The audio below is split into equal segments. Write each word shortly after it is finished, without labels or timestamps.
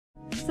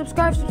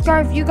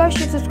subscribe. You guys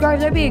should subscribe.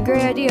 That'd be a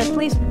great idea,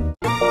 please.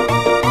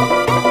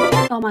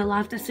 All my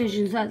life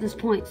decisions at this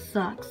point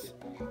sucks.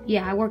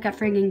 Yeah, I work at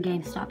friggin'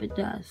 GameStop, it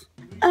does.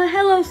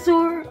 Hello,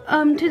 sir.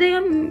 Today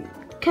I'm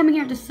coming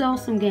here to sell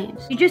some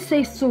games. You just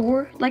say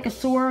sore, like a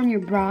sore on your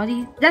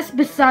body. That's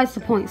besides the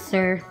point,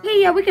 sir.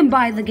 Hey, yeah, we can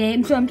buy the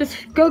game, so I'm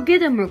just go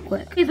get them real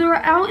quick. Okay, they're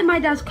out in my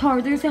dad's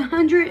car. There's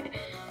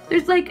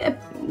like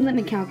let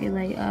me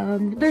calculate.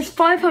 There's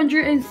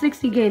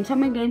 560 games. How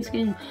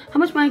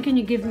much money can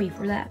you give me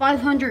for that?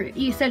 500.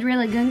 You said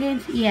really good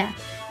games? Yeah.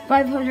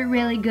 500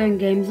 really good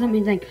games. Let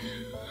me think.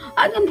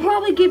 I can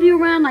probably give you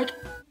around like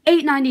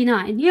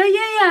 $8.99.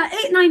 Yeah,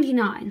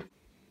 $8.99.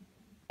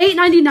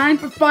 $8.99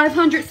 for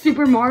 500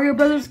 Super Mario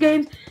Brothers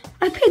games.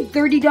 I paid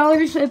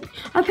 $30.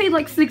 I paid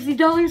like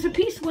 $60 a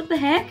piece. What the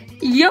heck?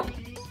 Yep,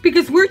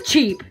 because we're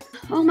cheap.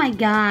 Oh my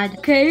god.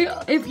 Okay,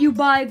 if you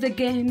buy the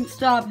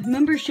GameStop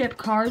membership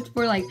cards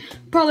for like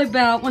probably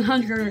about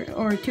 $100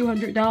 or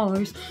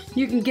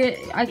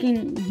 $200, I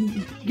can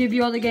give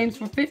you all the games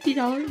for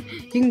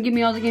 $50. You can give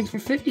me all the games for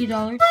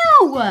 $50.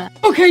 No!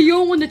 Okay, you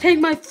don't want to take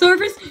my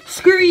service?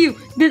 Screw you.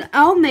 Then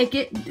I'll make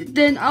it.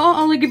 Then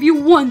I'll only give you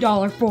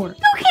 $1 for it.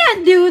 You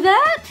can't do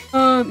that.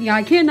 Yeah,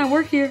 I can. I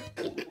work here.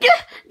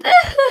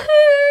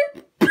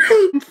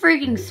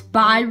 Freaking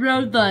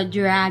Spyro the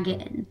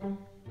Dragon.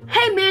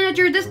 Hey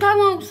manager, this guy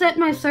won't set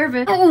my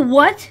service. Oh,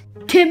 what?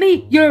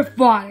 Timmy, you're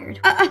fired.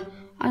 I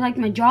like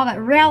my job at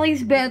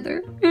Rally's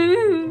better.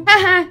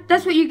 Haha,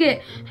 that's what you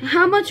get.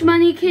 How much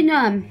money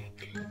can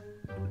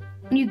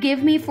you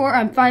give me for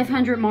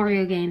 500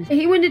 Mario games?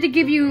 He wanted to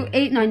give you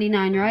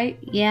 $8.99, right?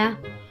 Yeah.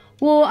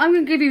 Well, I'm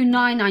gonna give you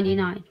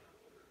 $9.99.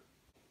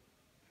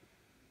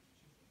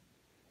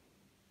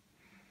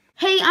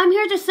 Hey, I'm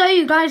here to sell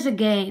you guys a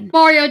game.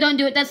 Mario, don't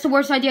do it. That's the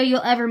worst idea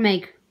you'll ever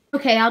make.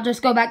 Okay, I'll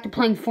just go back to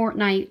playing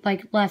Fortnite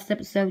like last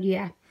episode,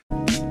 yeah.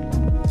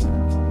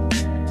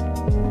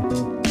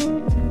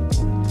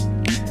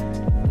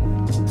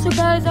 So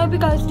guys, I hope you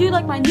guys do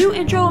like my new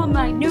intro and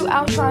my new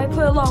outro. I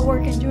put a lot of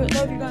work into it.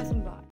 Love you guys and bye.